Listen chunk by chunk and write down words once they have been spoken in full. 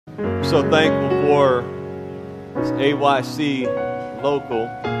I'm so thankful for this AYC local.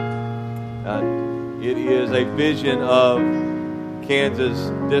 It is a vision of Kansas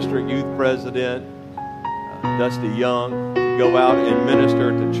District Youth President Dusty Young to go out and minister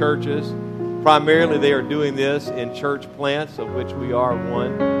to churches. Primarily, they are doing this in church plants, of which we are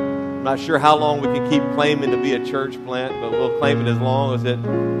one. I'm not sure how long we can keep claiming to be a church plant, but we'll claim it as long as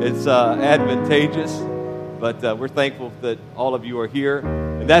it's advantageous. But we're thankful that all of you are here.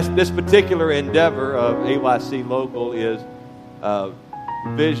 And that's this particular endeavor of AYC Local is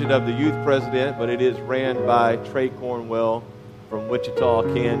vision of the youth president, but it is ran by Trey Cornwell from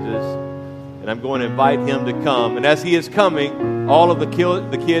Wichita, Kansas. And I'm going to invite him to come. And as he is coming, all of the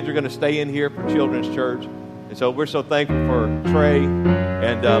kids are going to stay in here for Children's Church. And so we're so thankful for Trey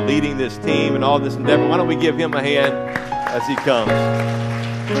and leading this team and all this endeavor. Why don't we give him a hand as he comes?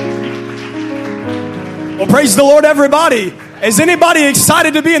 Well, praise the Lord, everybody. Is anybody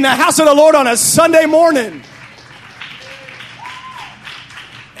excited to be in the house of the Lord on a Sunday morning?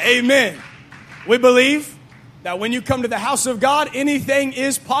 Amen. We believe that when you come to the house of God, anything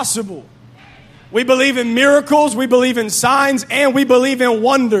is possible. We believe in miracles, we believe in signs, and we believe in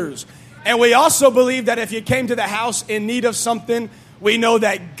wonders. And we also believe that if you came to the house in need of something, we know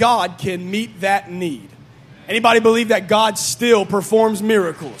that God can meet that need. Anybody believe that God still performs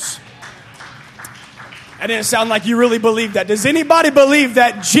miracles? That didn't sound like you really believe that. Does anybody believe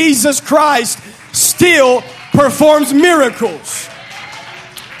that Jesus Christ still performs miracles?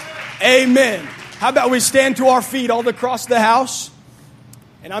 Amen. How about we stand to our feet all across the house?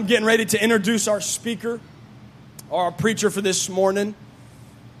 And I'm getting ready to introduce our speaker or our preacher for this morning.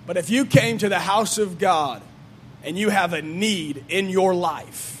 But if you came to the house of God and you have a need in your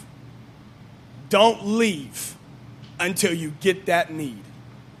life, don't leave until you get that need.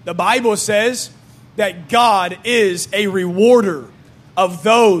 The Bible says that God is a rewarder of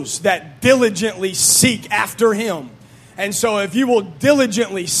those that diligently seek after Him. And so if you will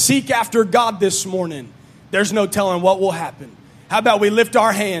diligently seek after God this morning, there's no telling what will happen. How about we lift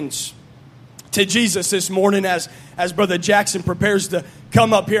our hands to Jesus this morning as Brother Jackson prepares to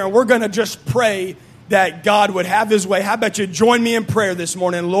come up here. And we're going to just pray that God would have His way. How about you join me in prayer this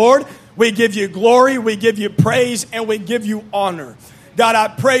morning? Lord, we give you glory, we give you praise, and we give you honor. God, I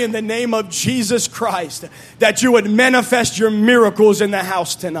pray in the name of Jesus Christ that you would manifest your miracles in the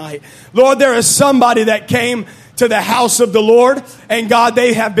house tonight. Lord, there is somebody that came to the house of the Lord, and God,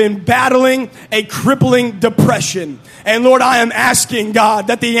 they have been battling a crippling depression. And Lord, I am asking, God,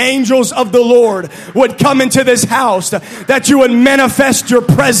 that the angels of the Lord would come into this house, that you would manifest your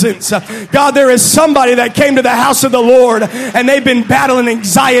presence. God, there is somebody that came to the house of the Lord, and they've been battling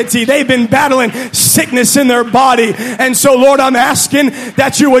anxiety. They've been battling sickness in their body. And so, Lord, I'm asking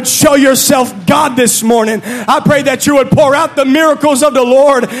that you would show yourself God this morning. I pray that you would pour out the miracles of the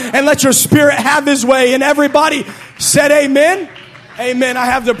Lord and let your Spirit have His way. And everybody said amen. Amen. I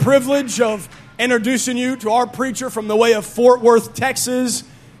have the privilege of introducing you to our preacher from the way of Fort Worth, Texas,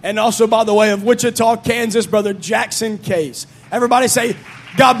 and also by the way of Wichita, Kansas, Brother Jackson Case. Everybody say,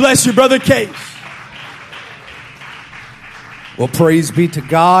 God bless you, Brother Case. Well, praise be to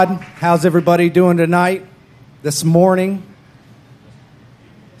God. How's everybody doing tonight, this morning?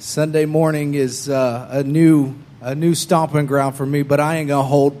 Sunday morning is a new stomping ground for me, but I ain't going to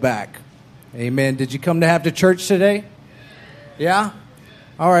hold back. Amen. Did you come to have to church today? Yeah?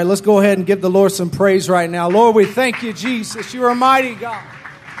 All right, let's go ahead and give the Lord some praise right now. Lord, we thank you, Jesus. You are a mighty God.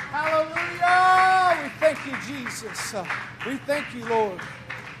 Hallelujah. We thank you, Jesus. We thank you, Lord.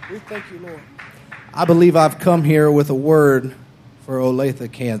 We thank you, Lord. I believe I've come here with a word for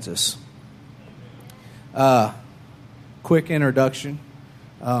Olathe, Kansas. Quick introduction.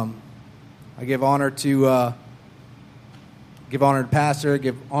 I give honor to the pastor. I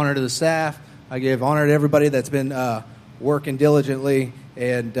give honor to the staff. I give honor to everybody that's been working diligently,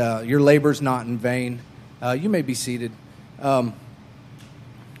 and your labor's not in vain. You may be seated. My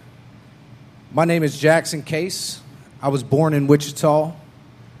name is Jackson Case. I was born in Wichita.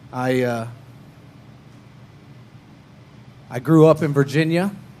 I grew up in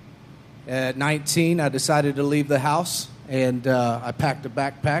Virginia. At 19, I decided to leave the house, and I packed a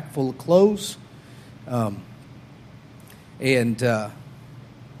backpack full of clothes. And I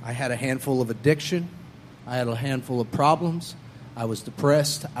had a handful of addiction. I had a handful of problems. I was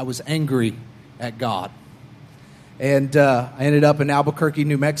depressed. I was angry at God. And I ended up in Albuquerque,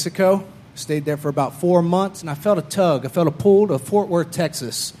 New Mexico. Stayed there for about 4 months, and I felt a tug. I felt a pull to Fort Worth,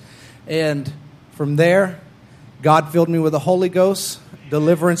 Texas. And from there, God filled me with the Holy Ghost.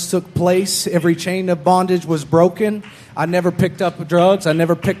 Deliverance took place. Every chain of bondage was broken. I never picked up drugs. I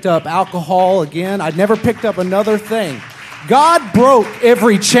never picked up alcohol again. I never picked up another thing. God broke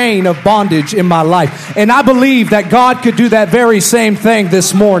every chain of bondage in my life. And I believe that God could do that very same thing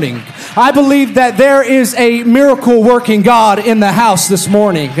this morning. I believe that there is a miracle working God in the house this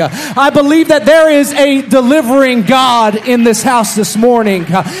morning. I believe that there is a delivering God in this house this morning.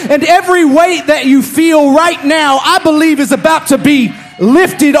 And every weight that you feel right now, I believe is about to be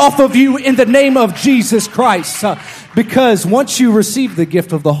lifted off of you in the name of Jesus Christ. Because once you receive the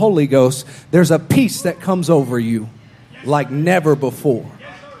gift of the Holy Ghost, there's a peace that comes over you like never before.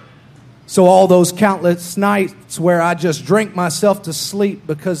 So all those countless nights where I just drank myself to sleep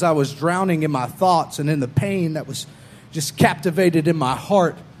because I was drowning in my thoughts and in the pain that was just captivated in my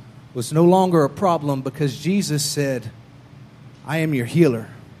heart was no longer a problem, because Jesus said, I am your healer.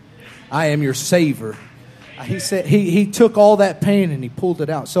 I am your savior. He said he took all that pain and he pulled it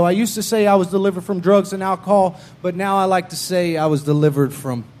out. So I used to say I was delivered from drugs and alcohol, but now I like to say I was delivered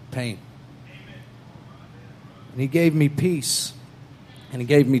from pain. And he gave me peace and he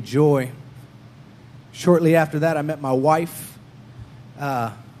gave me joy. Shortly after that, I met my wife.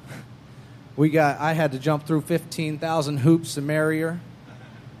 I had to jump through 15,000 hoops to marry her.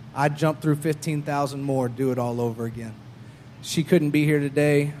 I'd jump through 15,000 more, do it all over again. She couldn't be here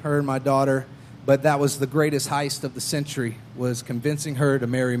today, her and my daughter, but that was the greatest heist of the century, was convincing her to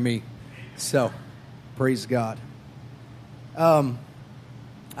marry me. So, praise God.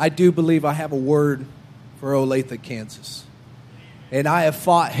 I do believe I have a word for Olathe, Kansas. And I have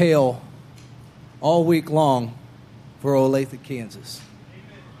fought hell all week long for Olathe, Kansas.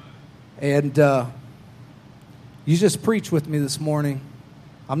 And you just preach with me this morning.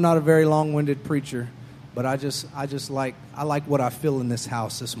 I'm not a very long-winded preacher, but I like what I feel in this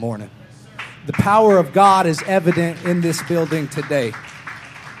house this morning. The power of God is evident in this building today.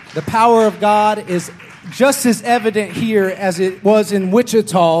 The power of God is just as evident here as it was in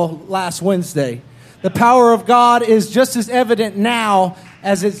Wichita last Wednesday. The power of God is just as evident now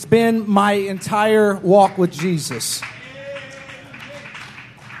as it's been my entire walk with Jesus.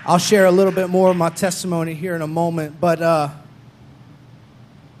 I'll share a little bit more of my testimony here in a moment, but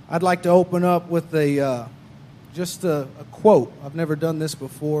I'd like to open up with just a quote. I've never done this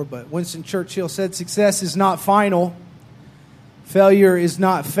before, but Winston Churchill said, "Success is not final. Failure is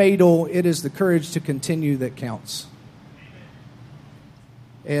not fatal. It is the courage to continue that counts."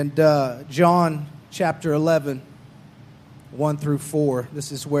 And John chapter 11, 1 through 4.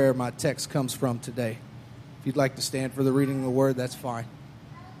 This is where my text comes from today. If you'd like to stand for the reading of the word, that's fine.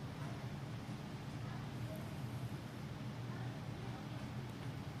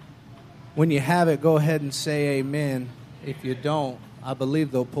 When you have it, go ahead and say amen. If you don't, I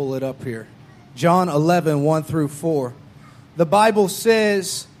believe they'll pull it up here. John 11, 1 through 4. The Bible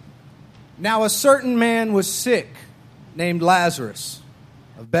says, "Now a certain man was sick, named Lazarus,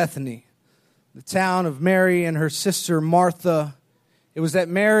 of Bethany, the town of Mary and her sister Martha. It was that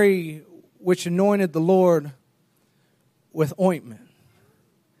Mary which anointed the Lord with ointment,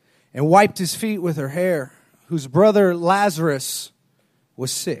 and wiped his feet with her hair, whose brother Lazarus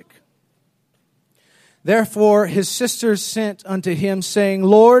was sick. Therefore his sisters sent unto him, saying,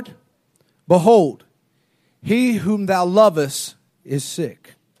 Lord, behold, he whom thou lovest is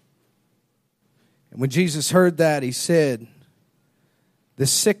sick. And when Jesus heard that, he said,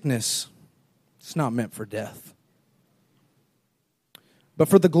 this sickness is not meant for death, but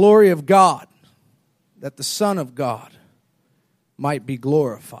for the glory of God, that the Son of God might be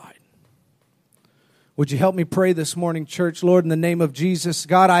glorified." Would you help me pray this morning, church? Lord, in the name of Jesus,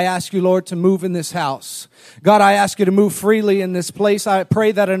 God, I ask you, Lord, to move in this house. God, I ask you to move freely in this place. I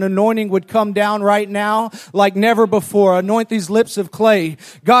pray that an anointing would come down right now like never before. Anoint these lips of clay.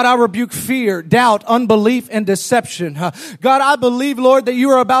 God, I rebuke fear, doubt, unbelief, and deception. God, I believe, Lord, that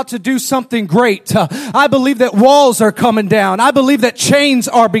you are about to do something great. I believe that walls are coming down. I believe that chains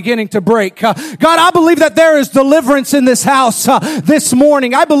are beginning to break. God, I believe that there is deliverance in this house this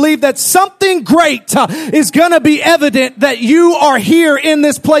morning. I believe that something great is going to be evident, that you are here in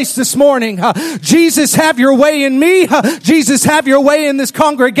this place this morning. Jesus, have your way in me. Jesus, have your way in this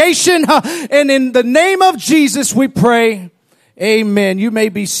congregation. And in the name of Jesus, we pray. Amen. You may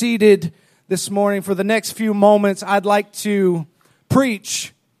be seated this morning. For the next few moments, I'd like to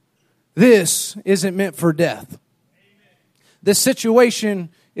preach, this isn't meant for death. This situation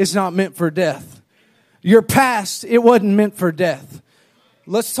is not meant for death. Your past, it wasn't meant for death.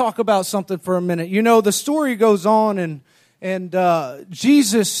 Let's talk about something for a minute. You know, the story goes on, and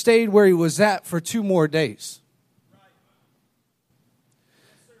Jesus stayed where he was at for 2 more days.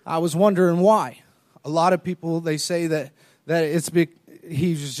 I was wondering why. A lot of people, they say that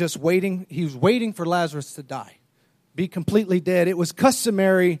he was just waiting. He was waiting for Lazarus to die, be completely dead. It was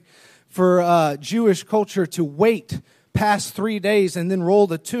customary for Jewish culture to wait past 3 days and then roll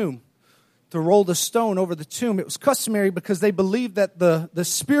the tomb, to roll the stone over the tomb. It was customary because they believed that the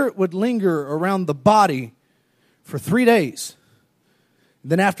spirit would linger around the body for 3 days.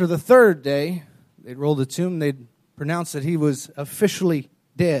 Then after the third day, they'd roll the tomb, they'd pronounce that he was officially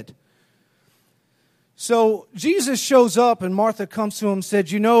dead. So Jesus shows up and Martha comes to him and said,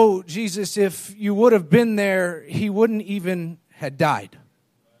 you know, Jesus, if you would have been there, he wouldn't even have died.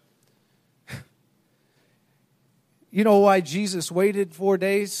 You know why Jesus waited 4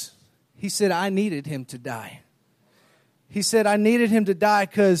 days? He said, I needed him to die. He said, I needed him to die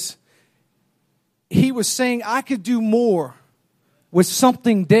because he was saying I could do more with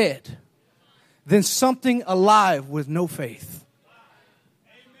something dead than something alive with no faith.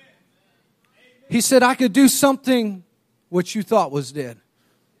 He said, I could do something which you thought was dead.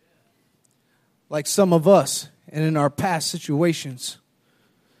 Like some of us and in our past situations.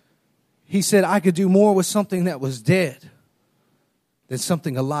 He said, I could do more with something that was dead than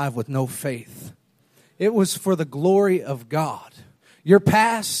something alive with no faith. It was for the glory of God. Your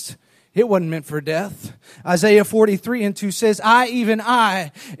past, it wasn't meant for death. Isaiah 43:2 says, I, even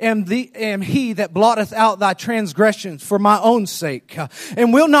I, am he that blotteth out thy transgressions for my own sake,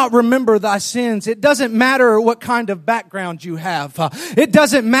 and will not remember thy sins. It doesn't matter what kind of background you have. It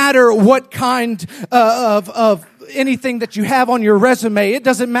doesn't matter what kind of anything that you have on your resume. It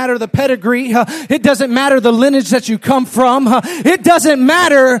doesn't matter the pedigree. It doesn't matter the lineage that you come from. It doesn't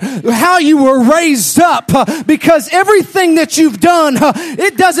matter how you were raised up, because everything that you've done,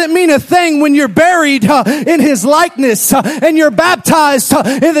 it doesn't mean a thing when you're buried in his likeness and you're baptized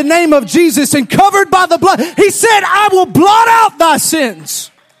in the name of Jesus and covered by the blood. He said, I will blot out thy sins.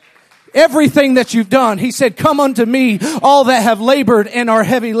 Everything that you've done. He said, come unto me, all that have labored and are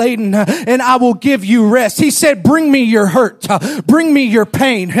heavy laden, and I will give you rest. He said, bring me your hurt, bring me your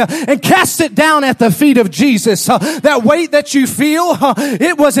pain, and cast it down at the feet of Jesus. That weight that you feel,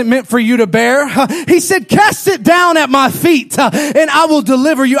 it wasn't meant for you to bear. He said, cast it down at my feet, and I will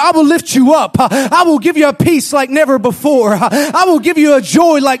deliver you. I will lift you up. I will give you a peace like never before. I will give you a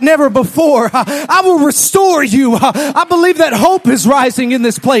joy like never before. I will restore you. I believe that hope is rising in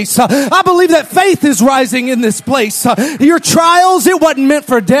this place. I believe that faith is rising in this place. Your trials, it wasn't meant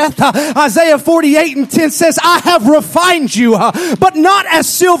for death. Isaiah 48:10 says, I have refined you, but not as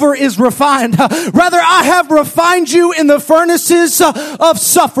silver is refined. Rather, I have refined you in the furnaces of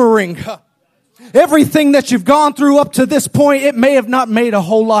suffering. Everything that you've gone through up to this point, it may have not made a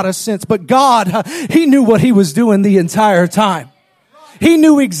whole lot of sense, but God, he knew what he was doing the entire time. He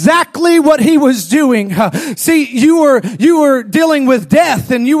knew exactly what he was doing. See, you were dealing with death,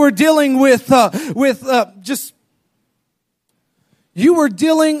 and you were dealing with you were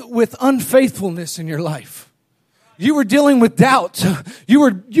dealing with unfaithfulness in your life. You were dealing with doubt. You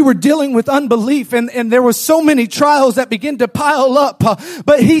were dealing with unbelief, and there were so many trials that began to pile up.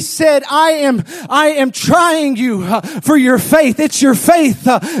 But he said, I am trying you for your faith. It's your faith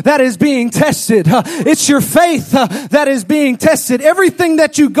that is being tested. It's your faith that is being tested. Everything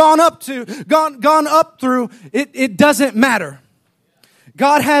that you've gone up through, it doesn't matter.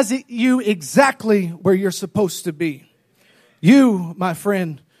 God has you exactly where you're supposed to be. You, my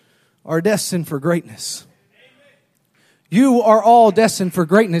friend, are destined for greatness. You are all destined for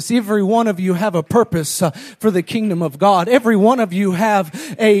greatness. Every one of you have a purpose for the kingdom of God. Every one of you have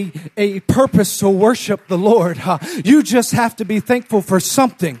a purpose to worship the Lord. You just have to be thankful for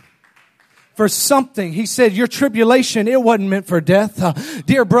something. For something. He said, your tribulation, it wasn't meant for death.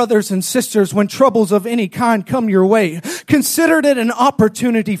 Dear brothers and sisters, when troubles of any kind come your way, consider it an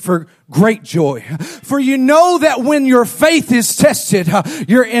opportunity for great joy. For you know that when your faith is tested,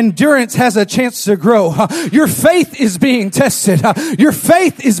 your endurance has a chance to grow. Your faith is being tested. Your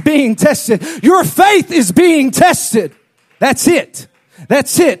faith is being tested. Your faith is being tested. That's it.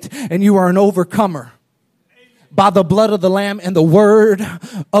 That's it. And you are an overcomer by the blood of the Lamb and the word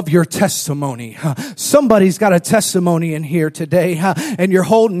of your testimony. Somebody's got a testimony in here today, and you're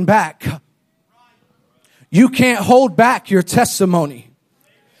holding back. You can't hold back your testimony.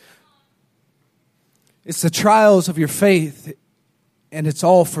 It's the trials of your faith, and it's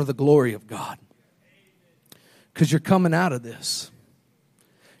all for the glory of God. Because you're coming out of this.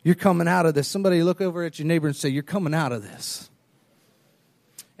 You're coming out of this. Somebody look over at your neighbor and say, you're coming out of this.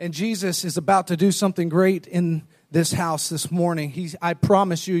 And Jesus is about to do something great in this house this morning. I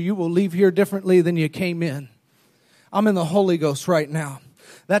promise you, you will leave here differently than you came in. I'm in the Holy Ghost right now.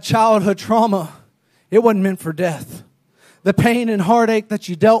 That childhood trauma, it wasn't meant for death. The pain and heartache that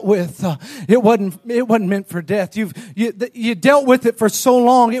you dealt with, it wasn't meant for death. You dealt with it for so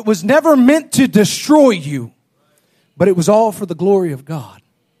long. It was never meant to destroy you, but it was all for the glory of God.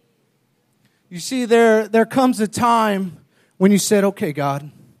 You see, there comes a time when you said, okay,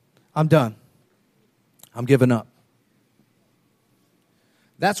 God, I'm done. I'm giving up.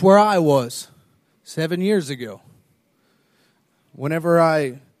 That's where I was 7 years ago. Whenever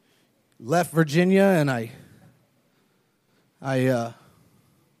I left Virginia and I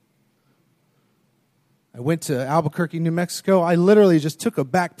went to Albuquerque, New Mexico, I literally just took a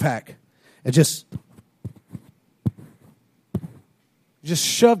backpack and just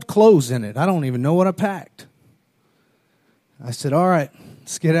shoved clothes in it. I don't even know what I packed. I said, all right,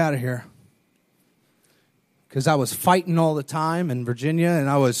 let's get out of here. Because I was fighting all the time in Virginia, and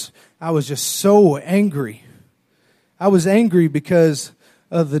I was just so angry. I was angry because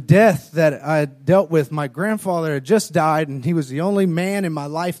of the death that I dealt with. My grandfather had just died, and he was the only man in my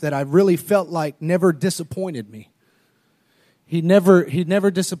life that I really felt like never disappointed me. He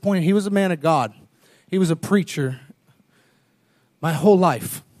never disappointed. He was a man of God. He was a preacher. My whole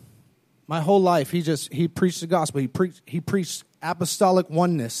life, he preached the gospel. He preached apostolic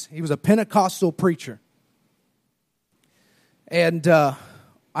oneness. He was a Pentecostal preacher. And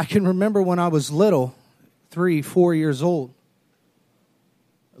I can remember when I was little, 3, 4 years old,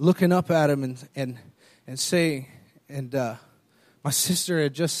 looking up at him and saying, and my sister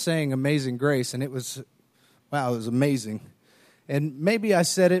had just sang Amazing Grace, and it was amazing. And maybe I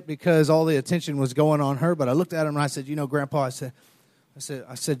said it because all the attention was going on her, but I looked at him and I said, Grandpa, I said,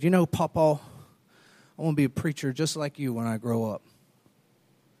 Papa, I want to be a preacher just like you when I grow up.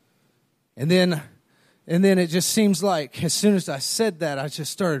 And then it just seems like as soon as I said that, I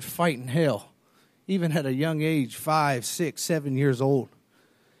just started fighting hell. Even at a young age, 5, 6, 7 years old.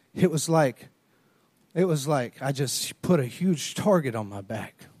 It was like I just put a huge target on my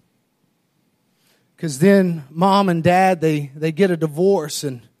back. Because then Mom and Dad, they get a divorce.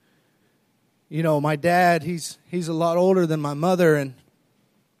 And, my dad, he's a lot older than my mother. And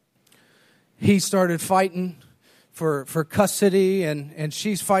he started fighting for custody. And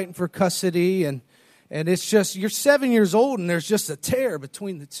she's fighting for custody. And it's just, you're 7 years old and there's just a tear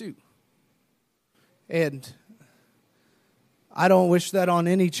between the two. And I don't wish that on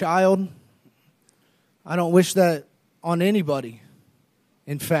any child. I don't wish that on anybody,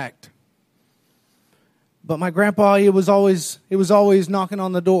 in fact. But my grandpa, he was always knocking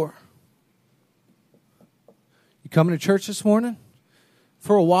on the door. You coming to church this morning?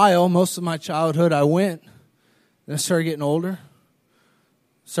 For a while, most of my childhood, I went. Then I started getting older.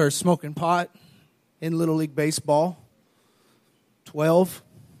 Started smoking pot in Little League Baseball. 12.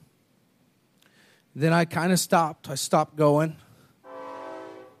 Then I kind of stopped. I stopped going.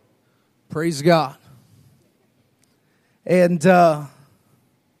 Praise God. And I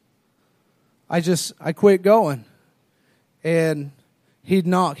quit going. And he'd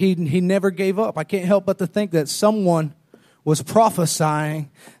knock. He never gave up. I can't help but to think that someone was prophesying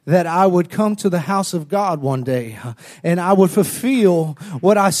that I would come to the house of God one day, and I would fulfill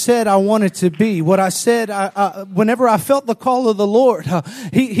what I said I wanted to be. What I said, whenever I felt the call of the Lord,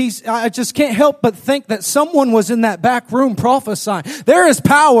 I just can't help but think that someone was in that back room prophesying. There is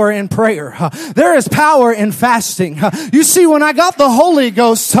power in prayer. There is power in fasting. You see, when I got the Holy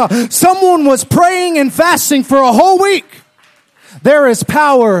Ghost, someone was praying and fasting for a whole week. There is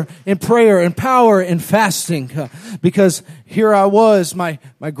power in prayer and power in fasting, because here I was, my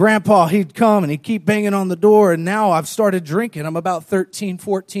grandpa, he'd come and he'd keep banging on the door, and now I've started drinking. I'm about 13,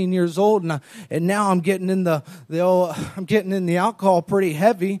 14 years old, and now I'm getting in I'm getting in the alcohol pretty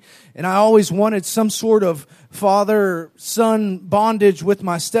heavy, and I always wanted some sort of father-son bondage with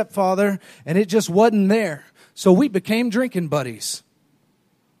my stepfather, and it just wasn't there. So we became drinking buddies.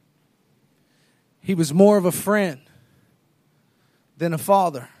 He was more of a friend than a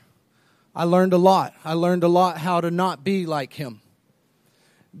father. I learned a lot. I learned a lot how to not be like him.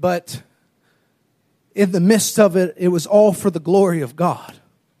 But in the midst of it, it was all for the glory of God.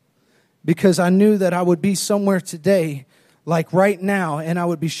 Because I knew that I would be somewhere today, like right now, and I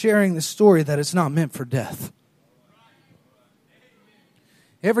would be sharing the story that it's not meant for death.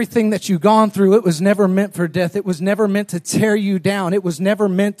 Everything that you've gone through, it was never meant for death. It was never meant to tear you down. It was never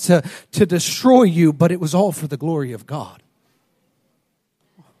meant to destroy you, but it was all for the glory of God.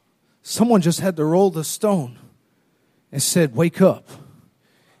 Someone just had to roll the stone and said, wake up,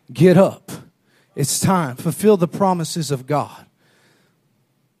 get up. It's time. Fulfill the promises of God.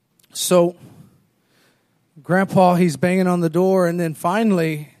 So, Grandpa, he's banging on the door, and then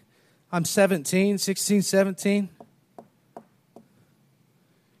finally, I'm 16, 17.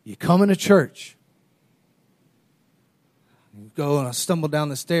 You coming to church? You go, and I stumble down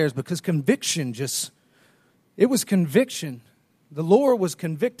the stairs because conviction it was conviction. The Lord was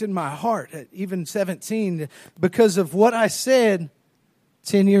convicting my heart at even 17 because of what I said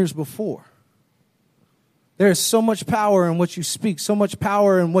 10 years before. There is so much power in what you speak, so much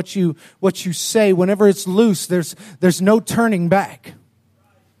power in what you say. Whenever it's loose, there's no turning back.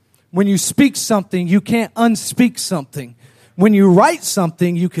 When you speak something, you can't unspeak something. When you write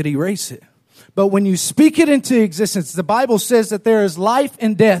something, you could erase it. But when you speak it into existence, the Bible says that there is life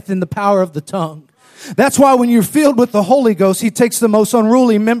and death in the power of the tongue. That's why when you're filled with the Holy Ghost, He takes the most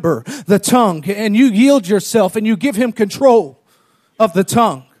unruly member, the tongue, and you yield yourself and you give Him control of the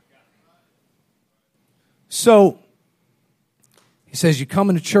tongue. So, He says, you come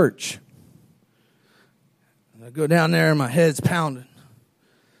into church. And I go down there and my head's pounding.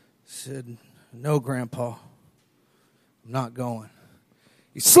 I said, no, Grandpa, I'm not going.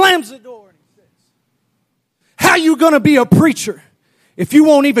 He slams the door and he says, how you going to be a preacher if you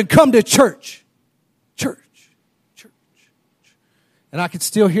won't even come to church? Church. And I could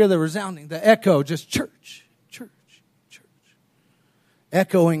still hear the resounding, the echo, just church.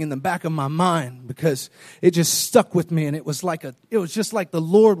 Echoing in the back of my mind because it just stuck with me, and it was just like the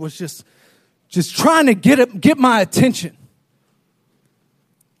Lord was just trying to get my attention.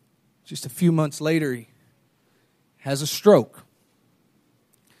 Just a few months later, he has a stroke.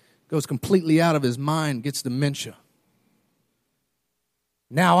 Goes completely out of his mind, gets dementia.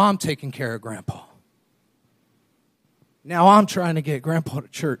 Now I'm taking care of Grandpa. Now I'm trying to get Grandpa to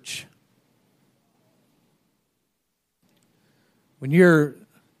church. When you're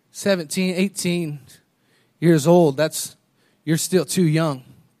 17, 18 years old, you're still too young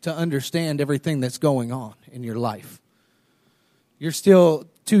to understand everything that's going on in your life. You're still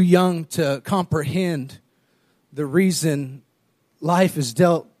too young to comprehend the reason life is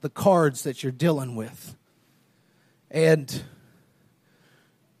dealt the cards that you're dealing with. And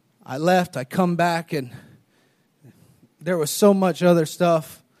I left, I come back, and there was so much other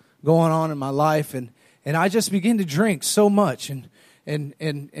stuff going on in my life, and I just began to drink so much, and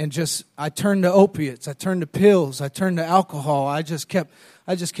just I turned to opiates, I turned to pills, I turned to alcohol. I just kept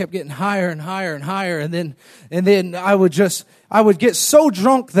getting higher and higher and higher, and then I would get so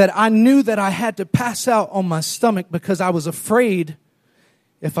drunk that I knew that I had to pass out on my stomach because I was afraid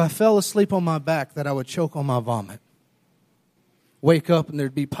if I fell asleep on my back that I would choke on my vomit. Wake up and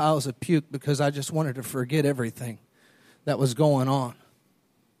there'd be piles of puke because I just wanted to forget everything that was going on.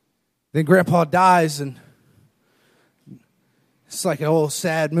 Then Grandpa dies, and it's like an old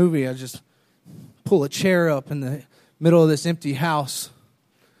sad movie. I just pull a chair up in the middle of this empty house.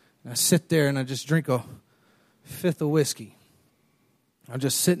 And I sit there and I just drink a fifth of whiskey. I'm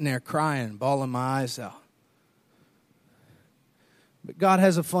just sitting there crying, bawling my eyes out. But God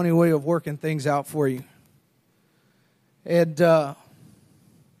has a funny way of working things out for you. And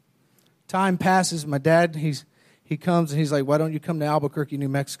time passes. My dad, he comes and he's like, why don't you come to Albuquerque, New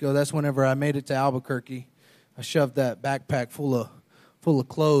Mexico? That's whenever I made it to Albuquerque. I shoved that backpack full of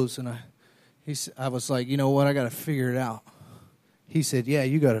clothes, and I was like, you know what, I got to figure it out. He said, yeah,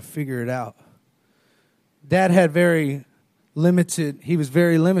 you got to figure it out. Dad had he was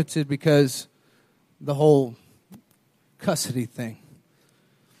very limited because the whole custody thing.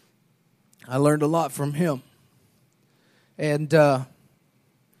 I learned a lot from him. And I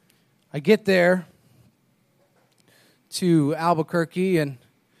get there to Albuquerque, and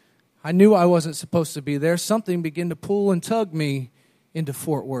I knew I wasn't supposed to be there. Something began to pull and tug me into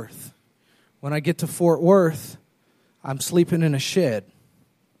Fort Worth. When I get to Fort Worth, I'm sleeping in a shed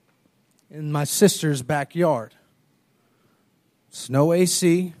in my sister's backyard. It's no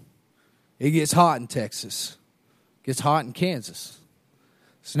AC. It gets hot in Texas. It gets hot in Kansas.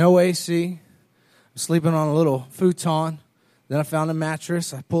 It's no AC. I'm sleeping on a little futon. Then I found a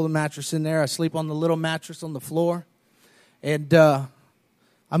mattress. I pull the mattress in there. I sleep on the little mattress on the floor. And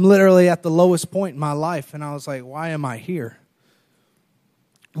I'm literally at the lowest point in my life. And I was like, why am I here?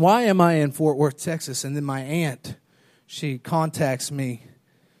 Why am I in Fort Worth, Texas? And then my aunt, she contacts me.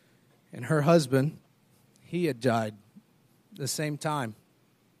 And her husband, he had died the same time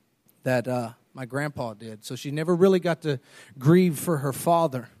that my grandpa did. So she never really got to grieve for her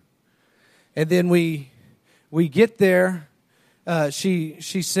father. And then we get there. She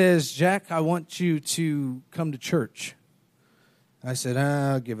says, Jack, I want you to come to church. I said,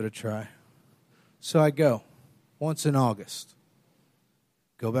 I'll give it a try. So I go once in August.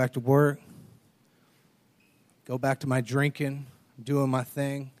 Go back to work. Go back to my drinking, doing my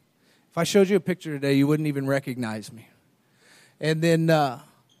thing. If I showed you a picture today, you wouldn't even recognize me. And then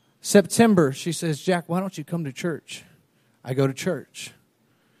September, she says, Jack, why don't you come to church? I go to church.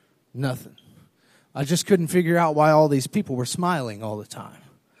 Nothing. I just couldn't figure out why all these people were smiling all the time.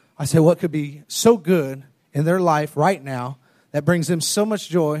 I said, what could be so good in their life right now that brings them so much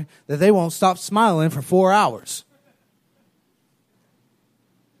joy that they won't stop smiling for 4 hours?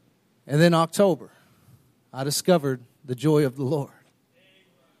 And then October, I discovered the joy of the Lord.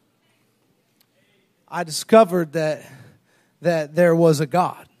 I discovered that there was a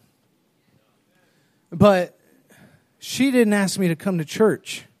God. But she didn't ask me to come to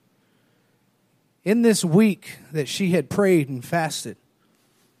church. In this week that she had prayed and fasted,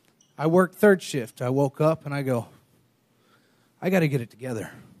 I worked third shift. I woke up and I go, I got to get it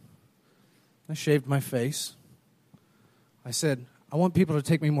together. I shaved my face. I said, I want people to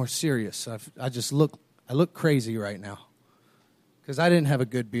take me more serious. I look crazy right now because I didn't have a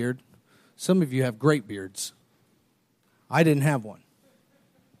good beard. Some of you have great beards. I didn't have one.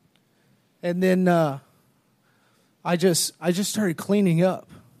 And then I just started cleaning up.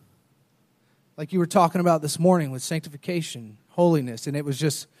 Like you were talking about this morning with sanctification, holiness, and it's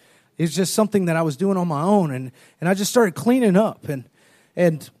just something that I was doing on my own, and I just started cleaning up,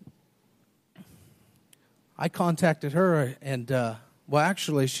 and I contacted her, and well,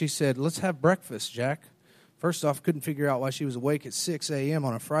 actually, she said, "Let's have breakfast, Jack." First off, couldn't figure out why she was awake at 6 a.m.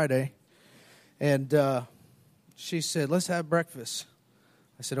 on a Friday, and she said, "Let's have breakfast."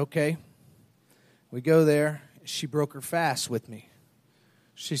 I said, "Okay." We go there. She broke her fast with me.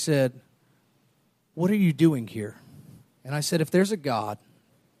 She said, "What are you doing here?" And I said, "If there's a God,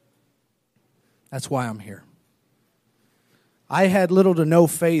 that's why I'm here." I had little to no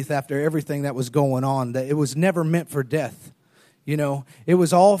faith after everything that was going on, that it was never meant for death. You know, it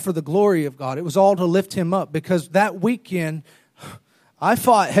was all for the glory of God. It was all to lift him up, because that weekend, I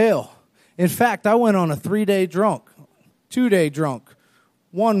fought hell. In fact, I went on a 3-day drunk, 2-day drunk.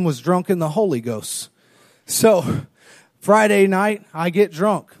 One was drunk in the Holy Ghost. So Friday night, I get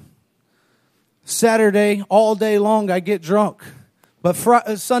drunk. Saturday, all day long, I get drunk. But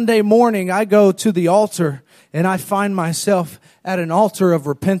Sunday morning, I go to the altar, and I find myself at an altar of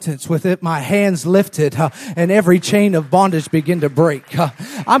repentance with my hands lifted, and every chain of bondage begin to break.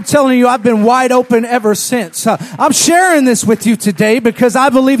 I'm telling you, I've been wide open ever since. I'm sharing this with you today because I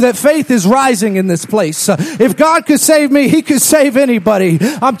believe that faith is rising in this place. If God could save me, he could save anybody.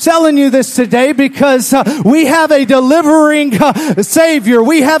 I'm telling you this today because we have a delivering Savior.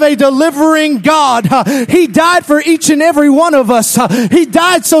 We have a delivering God. He died for each and every one of us. He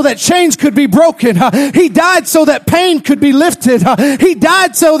died so that chains could be broken. He died so that pain could be lifted. He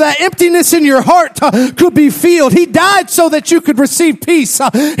died so that emptiness in your heart could be filled. He died so that you could receive peace.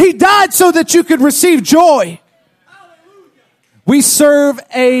 He died so that you could receive joy. We serve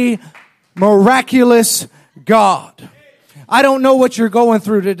a miraculous God. I don't know what you're going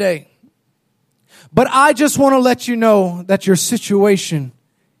through today, but I just want to let you know that your situation,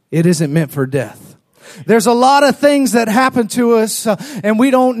 it isn't meant for death. There's a lot of things that happen to us, and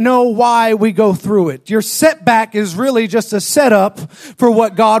we don't know why we go through it. Your setback is really just a setup for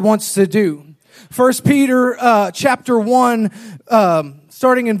what God wants to do. 1 Peter chapter 1,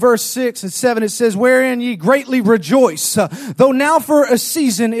 starting in verse 6 and 7, it says, "Wherein ye greatly rejoice, though now for a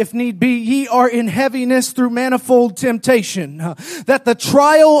season, if need be, ye are in heaviness through manifold temptation, that the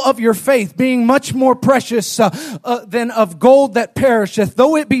trial of your faith, being much more precious than of gold that perisheth,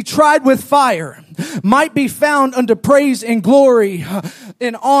 though it be tried with fire, might be found unto praise and glory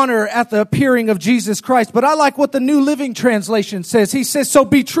and honor at the appearing of Jesus Christ." But I like what the New Living Translation says. He says, "So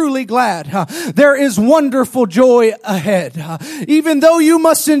be truly glad. There is wonderful joy ahead. Even though you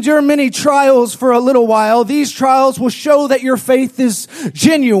must endure many trials for a little while, these trials will show that your faith is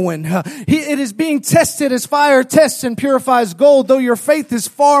genuine. It is being tested as fire tests and purifies gold, though your faith is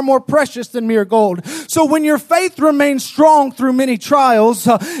far more precious than mere gold. So when your faith remains strong through many trials,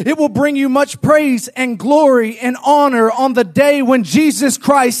 it will bring you much praise and glory and honor on the day when Jesus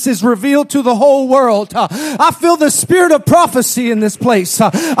Christ is revealed to the whole world." I feel the spirit of prophecy in this place.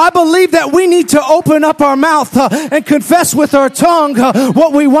 I believe that we need to open up our mouth and confess with our tongue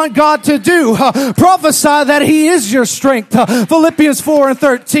what we want God to do. Prophesy that he is your strength. Philippians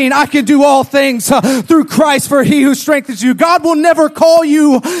 4:13, "I can do all things through Christ for he who strengthens you." God will never call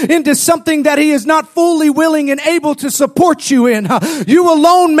you into something that he is not fully willing and able to support you in. You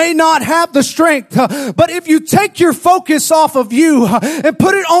alone may not have the strength, but if you take your focus off of you and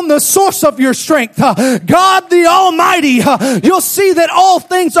put it on the source of your strength, God the Almighty, you'll see that all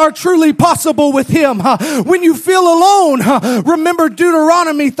things are truly possible with him. When you feel alone, remember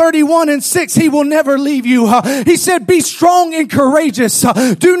Deuteronomy 31:6. He will never leave you. He said, "Be strong and courageous.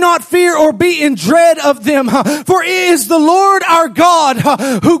 Do not fear or be in dread of them. For it is the Lord our God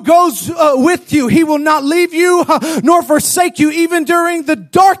who goes with you. He will not leave you nor forsake you." Even during the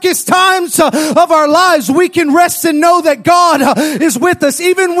darkest times of our lives, we can rest and know that God is with us.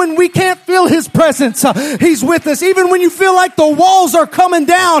 Even when we can't feel His presence, He's with us. Even when you feel like the walls are coming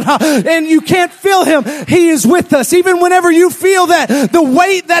down and you can't feel Him, He is with us. Even whenever you feel that the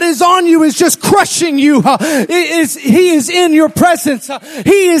weight that is on you is just crushing you, He is in your presence.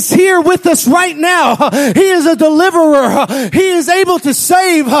 He is here with us right now. He is a deliverer. He is able to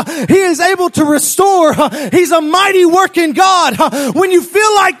save. He is able to restore. He's a mighty working God. When you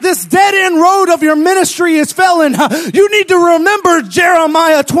feel like this dead end road of your ministry is failing, you need to remember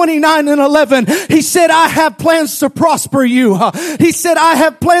Jeremiah 29:11. He said, I have plans to prosper you. He said, I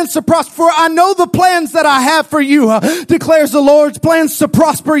have plans to prosper. For I know the plans that I have for you, declares the Lord's plans to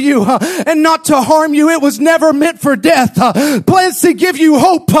prosper you and not to harm you. It was never meant for death. Plans to give you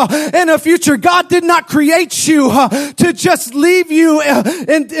hope and a future. God did not create you to just leave you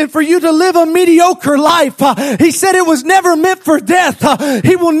and for you to live a mediocre life. He said it was never meant for death.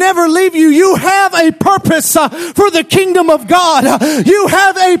 He will never leave you. You have a purpose for the kingdom of God. You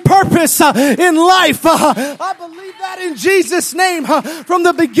have a purpose in life. I believe that in Jesus' name. From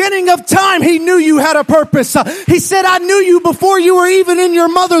the beginning of time, He knew you had a purpose. He said, I knew you before you were even in your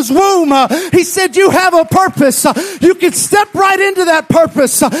mother's womb. He said, you have a purpose. You can step right into that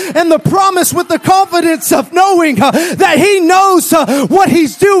purpose and the promise with the confidence of knowing that He knows what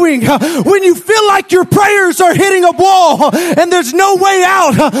He's doing. When you feel like your prayers are hitting a wall and there's no way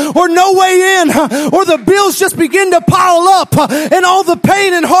out or no way in, or the bills just begin to pile up and all the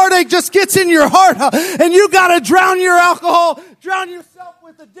pain and heartache just gets in your heart and you got to drown yourself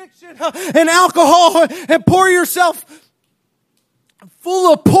with addiction and alcohol and pour yourself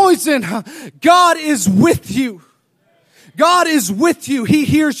full of poison, God is with you. God is with you. He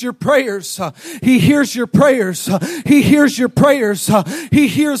hears your prayers. He hears your prayers. He hears your prayers. He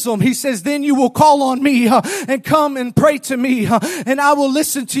hears them. He says, then you will call on me and come and pray to me and I will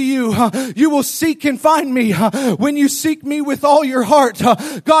listen to you. You will seek and find me when you seek me with all your heart.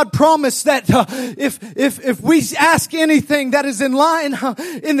 God promised that if we ask anything that is in line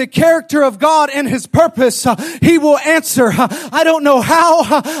in the character of God and His purpose, He will answer. I don't know how,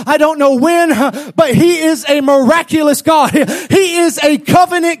 I don't know when, but He is a miraculous God. He is a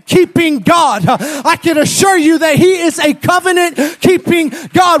covenant keeping God. I can assure you that He is a covenant keeping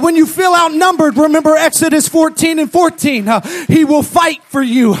God. When you feel outnumbered, remember Exodus 14:14. He will fight for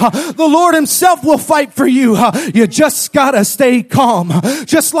you. The Lord Himself will fight for you. You just gotta stay calm.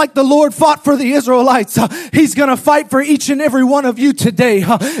 Just like the Lord fought for the Israelites, He's gonna fight for each and every one of you today.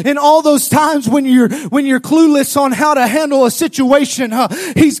 In all those times when you're clueless on how to handle a situation,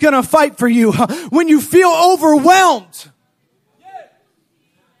 He's gonna fight for you. When you feel overwhelmed,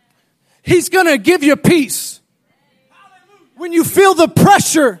 He's going to give you peace. When you feel the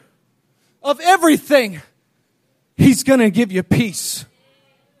pressure of everything, He's going to give you peace.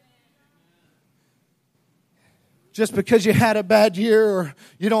 Just because you had a bad year or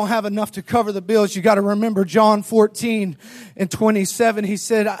you don't have enough to cover the bills, you got to remember John 14:27. He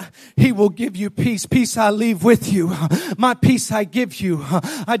said, He will give you peace. Peace I leave with you. My peace I give you.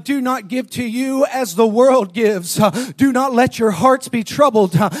 I do not give to you as the world gives. Do not let your hearts be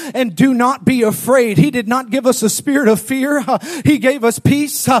troubled and do not be afraid. He did not give us a spirit of fear. He gave us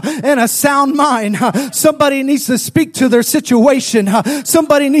peace and a sound mind. Somebody needs to speak to their situation.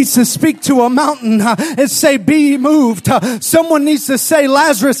 Somebody needs to speak to a mountain and say, be moved. Someone needs to say,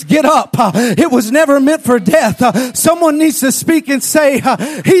 Lazarus, get up. It was never meant for death. Someone needs to speak and say,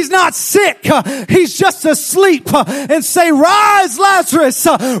 he's not sick. He's just asleep. And say, rise, Lazarus,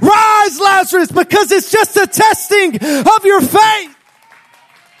 because it's just a testing of your faith.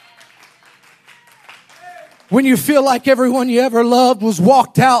 When you feel like everyone you ever loved was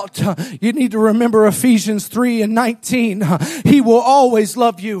walked out, you need to remember Ephesians 3:19. He will always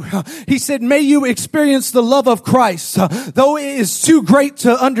love you. He said, may you experience the love of Christ, though it is too great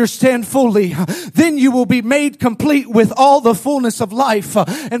to understand fully. Then you will be made complete with all the fullness of life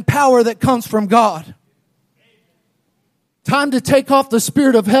and power that comes from God. Time to take off the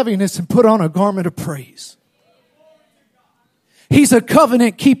spirit of heaviness and put on a garment of praise. He's a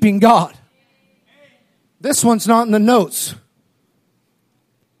covenant keeping God. This one's not in the notes.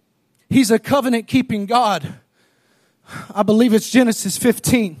 He's a covenant keeping God. I believe it's Genesis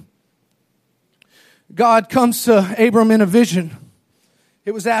 15. God comes to Abram in a vision.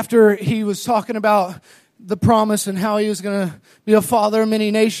 It was after he was talking about the promise and how he was going to be a father of many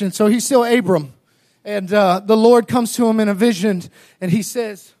nations. So he's still Abram. And the Lord comes to him in a vision and He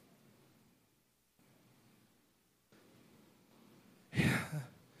says,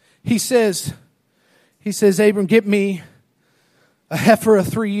 Abram, get me a heifer of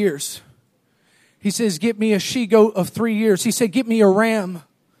 3 years. He says, get me a she-goat of 3 years. He said, get me a ram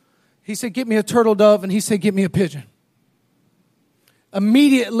He said, get me a turtle dove, and he said, get me a pigeon.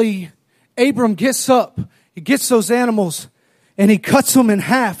 Immediately, Abram gets up, he gets those animals, and he cuts them in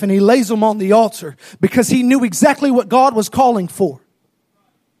half, and he lays them on the altar because he knew exactly what God was calling for.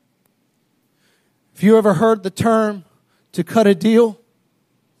 Have you ever heard the term to cut a deal?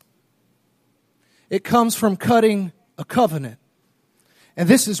 It comes from cutting a covenant. And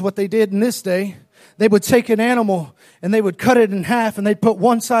this is what they did in this day. They would take an animal and they would cut it in half, and they'd put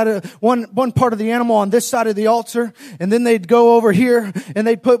one part of the animal on this side of the altar, and then they'd go over here and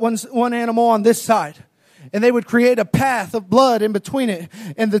they'd put one animal on this side. And they would create a path of blood in between it,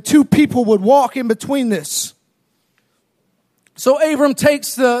 and the two people would walk in between this. So Abram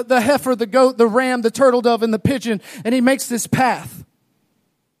takes the heifer, the goat, the ram, the turtle dove, and the pigeon, and he makes this path.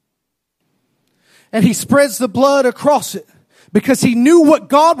 And he spreads the blood across it because he knew what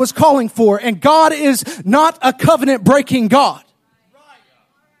God was calling for. And God is not a covenant-breaking God.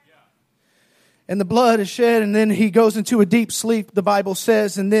 And the blood is shed, and then he goes into a deep sleep, the Bible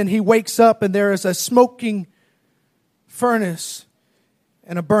says. And then he wakes up, and there is a smoking furnace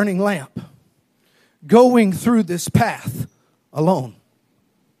and a burning lamp going through this path alone.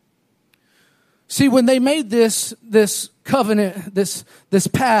 See, when they made this covenant, this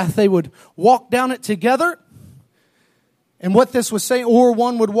path, they would walk down it together. And what this was saying, or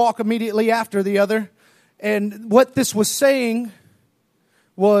one would walk immediately after the other. And what this was saying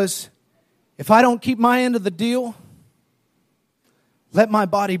was, if I don't keep my end of the deal, let my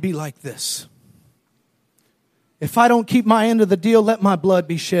body be like this. If I don't keep my end of the deal, let my blood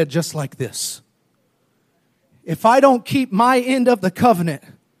be shed just like this. If I don't keep my end of the covenant,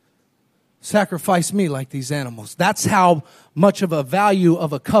 sacrifice me like these animals. That's how much of a value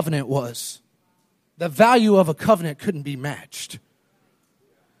of a covenant was. The value of a covenant couldn't be matched.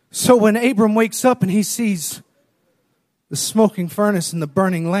 So when Abram wakes up and he sees the smoking furnace and the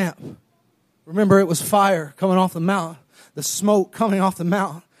burning lamp, remember it was fire coming off the mountain, the smoke coming off the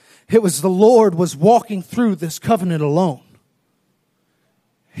mountain. It was the Lord was walking through this covenant alone.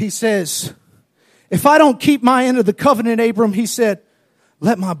 He says, if I don't keep my end of the covenant, Abram, he said,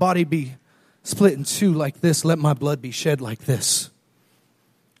 let my body be split in two like this. Let my blood be shed like this.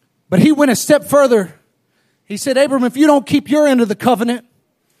 But he went a step further. He said, Abram, if you don't keep your end of the covenant,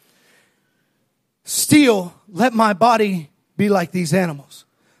 still let my body be like these animals.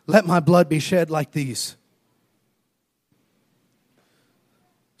 Let my blood be shed like these.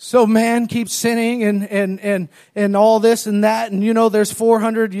 So man keeps sinning and all this and that. And you know, there's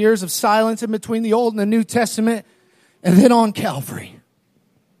 400 years of silence in between the Old and the New Testament. And then on Calvary,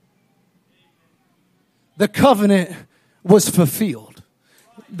 the covenant was fulfilled.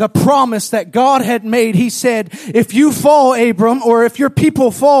 The promise that God had made, he said, if you fall, Abram, or if your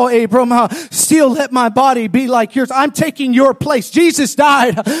people fall, Abram, still let my body be like yours. I'm taking your place. Jesus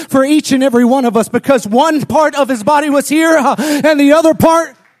died for each and every one of us because one part of his body was here and the other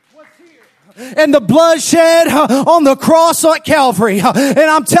part was here. And the blood shed on the cross at Calvary. And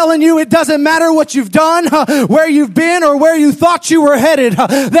I'm telling you, it doesn't matter what you've done, where you've been, or where you thought you were headed,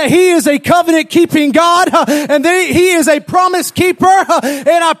 that he is a covenant-keeping God, and he is a promise keeper.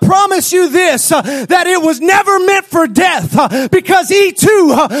 And I promise you this, that it was never meant for death, because he too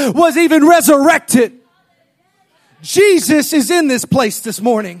was even resurrected. Jesus is in this place this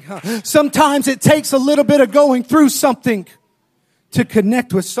morning. Sometimes it takes a little bit of going through something to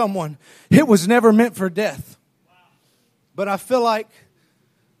connect with someone. It was never meant for death. But I feel like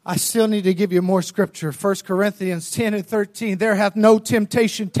I still need to give you more scripture. 1 Corinthians 10 and 13. There hath no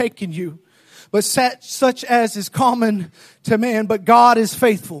temptation taken you, but such as is common to man. But God is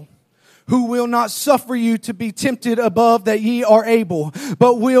faithful, who will not suffer you to be tempted above that ye are able,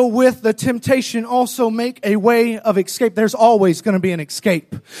 but will with the temptation also make a way of escape. There's always going to be an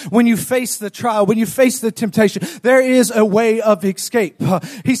escape. When you face the trial, when you face the temptation, there is a way of escape.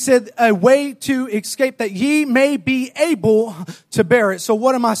 He said, a way to escape that ye may be able to bear it. So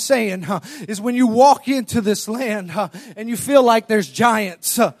what am I saying? Is when you walk into this land and you feel like there's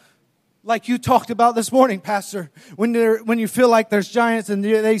giants, like you talked about this morning, Pastor, when you feel like there's giants, and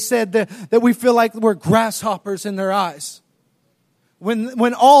they said that we feel like we're grasshoppers in their eyes.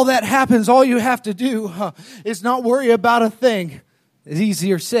 When all that happens, all you have to do is not worry about a thing. It's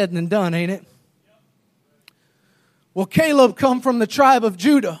easier said than done, ain't it? Well, Caleb come from the tribe of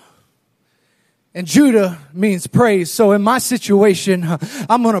Judah. And Judah means praise. So in my situation,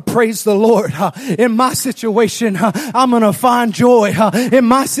 I'm going to praise the Lord. In my situation, I'm going to find joy. In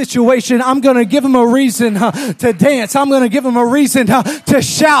my situation, I'm going to give him a reason to dance. I'm going to give him a reason to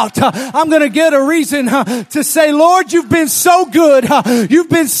shout. I'm going to get a reason to say, Lord, you've been so good. You've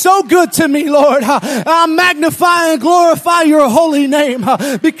been so good to me, Lord. I magnify and glorify your holy name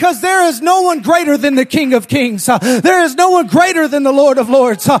because there is no one greater than the King of Kings. There is no one greater than the Lord of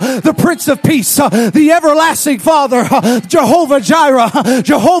Lords, the Prince of Peace. The everlasting Father, Jehovah Jireh,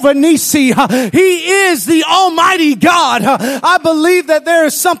 Jehovah Nisi. He is the Almighty God. I believe that there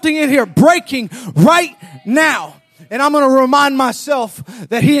is something in here breaking right now. And I'm going to remind myself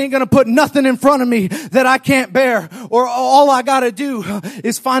that he ain't going to put nothing in front of me that I can't bear. Or all I got to do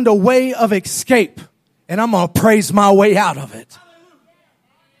is find a way of escape. And I'm going to praise my way out of it.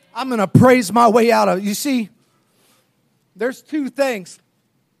 I'm going to praise my way out of it. You see, there's two things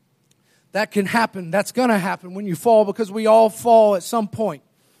that can happen, that's going to happen when you fall, because we all fall at some point.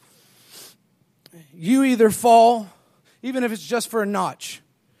 You either fall, even if it's just for a notch.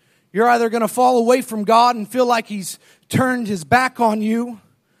 You're either going to fall away from God and feel like he's turned his back on you,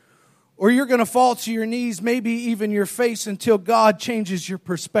 or you're going to fall to your knees, maybe even your face, until God changes your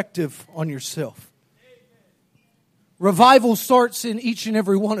perspective on yourself. Revival starts in each and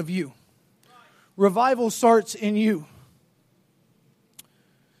every one of you. Revival starts in you.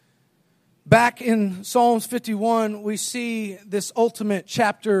 Back in Psalms 51, we see this ultimate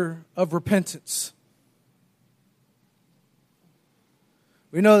chapter of repentance.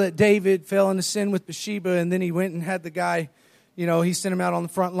 We know that David fell into sin with Bathsheba, and then he went and had the guy, he sent him out on the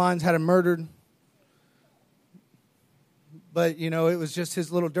front lines, had him murdered. But, it was just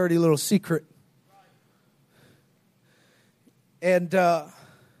his little dirty little secret. And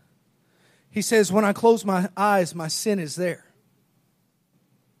he says, when I close my eyes, my sin is there.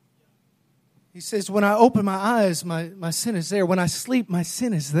 He says, when I open my eyes, my sin is there. When I sleep, my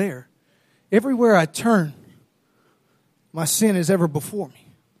sin is there. Everywhere I turn, my sin is ever before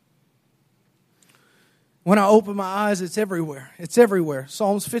me. When I open my eyes, it's everywhere. It's everywhere.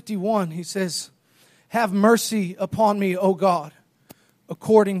 Psalms 51, he says, have mercy upon me, O God,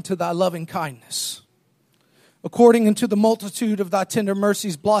 according to thy loving kindness. According unto the multitude of thy tender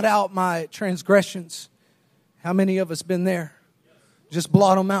mercies, blot out my transgressions. How many of us been there? Just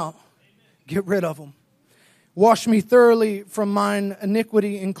blot them out. Get rid of them. Wash me thoroughly from mine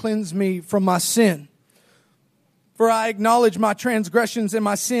iniquity and cleanse me from my sin. For I acknowledge my transgressions, and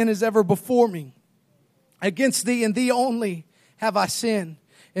my sin is ever before me. Against thee and thee only have I sinned,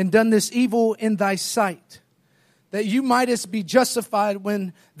 and done this evil in thy sight, that you mightest be justified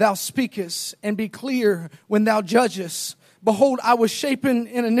when thou speakest, and be clear when thou judgest. Behold, I was shapen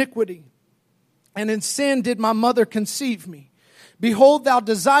in iniquity, and in sin did my mother conceive me. Behold, thou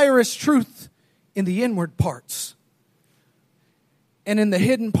desirest truth in the inward parts, and in the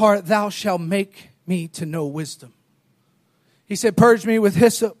hidden part thou shalt make me to know wisdom. He said, purge me with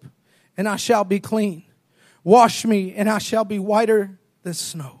hyssop, and I shall be clean. Wash me, and I shall be whiter than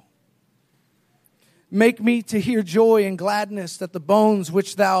snow. Make me to hear joy and gladness, that the bones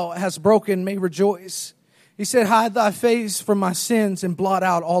which thou hast broken may rejoice. He said, hide thy face from my sins, and blot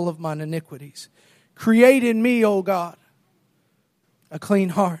out all of mine iniquities. Create in me, O God, a clean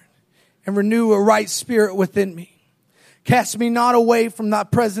heart, and renew a right spirit within me. Cast me not away from thy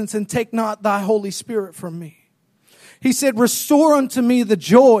presence, and take not thy Holy Spirit from me. He said, restore unto me the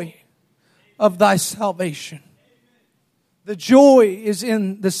joy of thy salvation. The joy is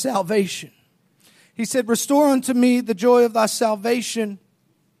in the salvation. He said, restore unto me the joy of thy salvation,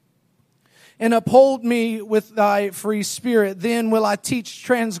 and uphold me with thy free spirit. Then will I teach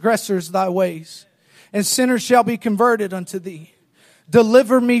transgressors thy ways, and sinners shall be converted unto thee.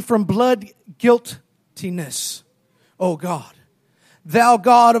 Deliver me from blood guiltiness, O God. Thou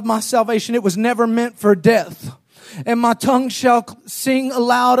God of my salvation, it was never meant for death. And my tongue shall sing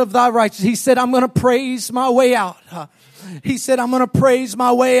aloud of thy righteousness. He said, I'm going to praise my way out. He said, I'm going to praise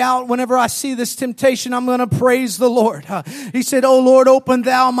my way out. Whenever I see this temptation, I'm going to praise the Lord. He said, O Lord, open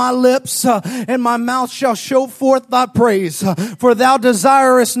thou my lips, and my mouth shall show forth thy praise. For thou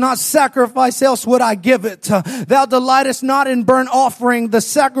desirest not sacrifice, else would I give it. Thou delightest not in burnt offering. The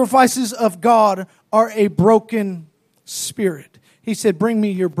sacrifices of God are a broken spirit. He said, bring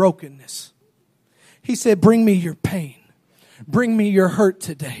me your brokenness. He said, bring me your pain. Bring me your hurt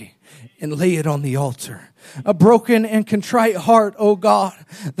today and lay it on the altar. A broken and contrite heart, O God,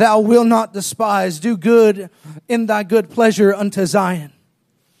 thou wilt not despise. Do good in thy good pleasure unto Zion.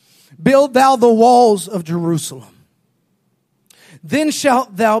 Build thou the walls of Jerusalem. Then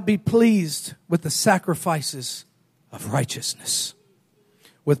shalt thou be pleased with the sacrifices of righteousness,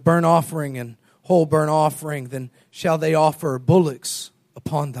 with burnt offering and whole burnt offering, then shall they offer bullocks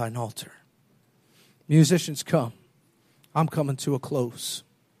upon thine altar. Musicians, come. I'm coming to a close.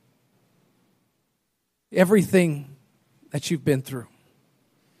 Everything that you've been through,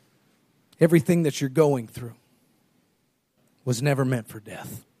 everything that you're going through, was never meant for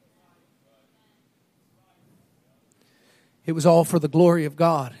death. It was all for the glory of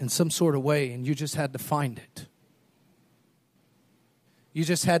God in some sort of way, and you just had to find it. You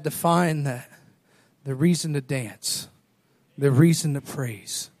just had to find the reason to dance, the reason to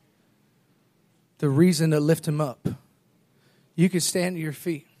praise, the reason to lift Him up. You could stand to your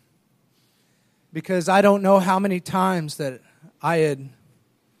feet. Because I don't know how many times that I had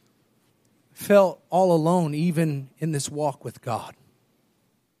felt all alone, even in this walk with God.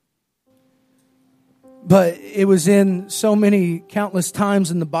 But it was in so many countless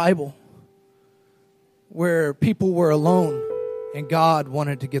times in the Bible where people were alone and God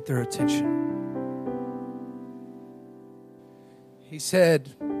wanted to get their attention. He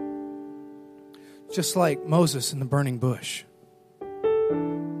said, just like Moses in the burning bush,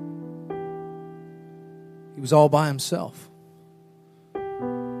 he was all by himself.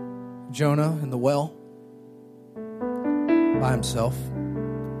 Jonah in the well, by himself.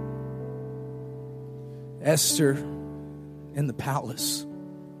 Esther in the palace,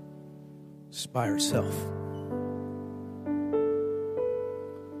 just by herself.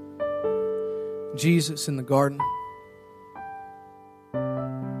 Jesus in the garden.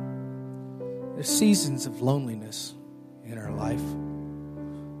 There's seasons of loneliness in our life.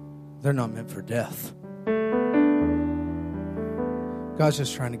 They're not meant for death. God's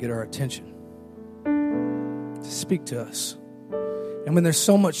just trying to get our attention, to speak to us. And when there's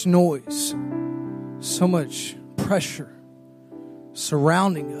so much noise, so much pressure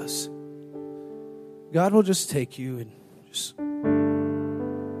surrounding us, God will just take you and just...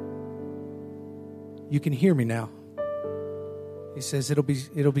 You can hear me now. He says it'll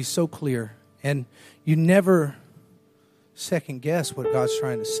be so clear. And you never second guess what God's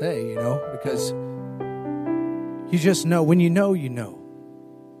trying to say, because you just know. When you know, you know.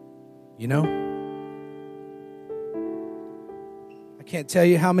 You know? I can't tell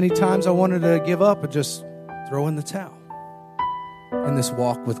you how many times I wanted to give up and just throw in the towel in this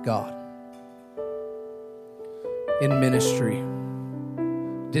walk with God. In ministry,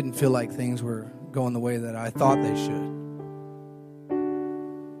 didn't feel like things were going the way that I thought they should.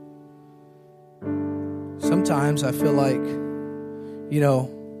 Sometimes I feel like,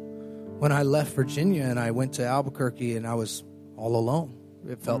 when I left Virginia and I went to Albuquerque and I was all alone,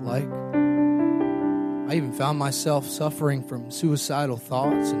 it felt like. I even found myself suffering from suicidal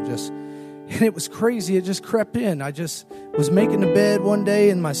thoughts and it was crazy. It just crept in. I just was making a bed one day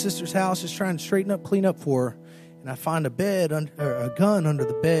in my sister's house, just trying to straighten up, clean up for her. And I find a gun under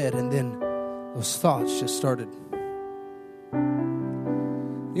the bed, and then those thoughts just started.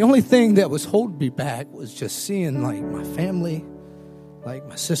 The only thing that was holding me back was just seeing like my family, like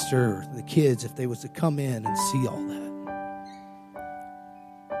my sister or the kids, if they was to come in and see all that.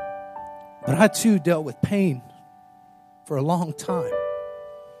 But I too dealt with pain for a long time.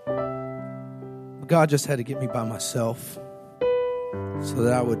 But God just had to get me by myself so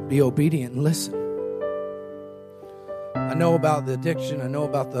that I would be obedient and listen. I know about the addiction. I know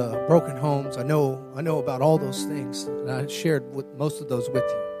about the broken homes. I know about all those things. And I shared most of those with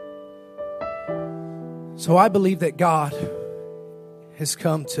you. So I believe that God has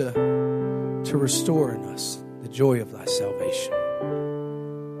come to restore in us the joy of thy salvation.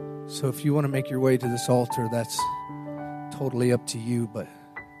 So if you want to make your way to this altar, that's totally up to you, but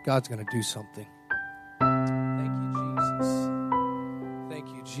God's going to do something. Thank you, Jesus. Thank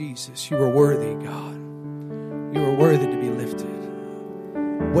you, Jesus. You are worthy, God. You are worthy to be lifted.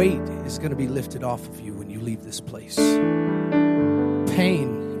 Weight is going to be lifted off of you when you leave this place.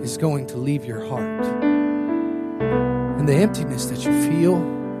 Pain is going to leave your heart. And the emptiness that you feel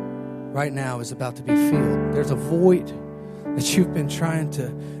right now is about to be filled. There's a void that you've been trying to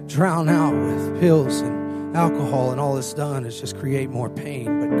drown out with pills and alcohol, and all it's done is just create more pain.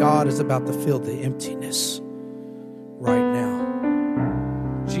 But God is about to fill the emptiness right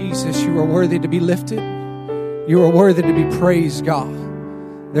now. Jesus, you are worthy to be lifted. You are worthy to be praised, God.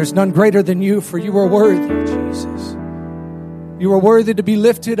 There's none greater than you, for you are worthy, Jesus. You are worthy to be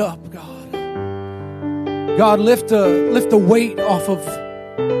lifted up, God. God, lift the weight off of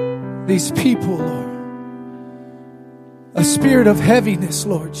these people, Lord. A spirit of heaviness,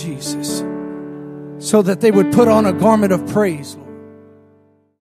 Lord Jesus, so that they would put on a garment of praise, Lord.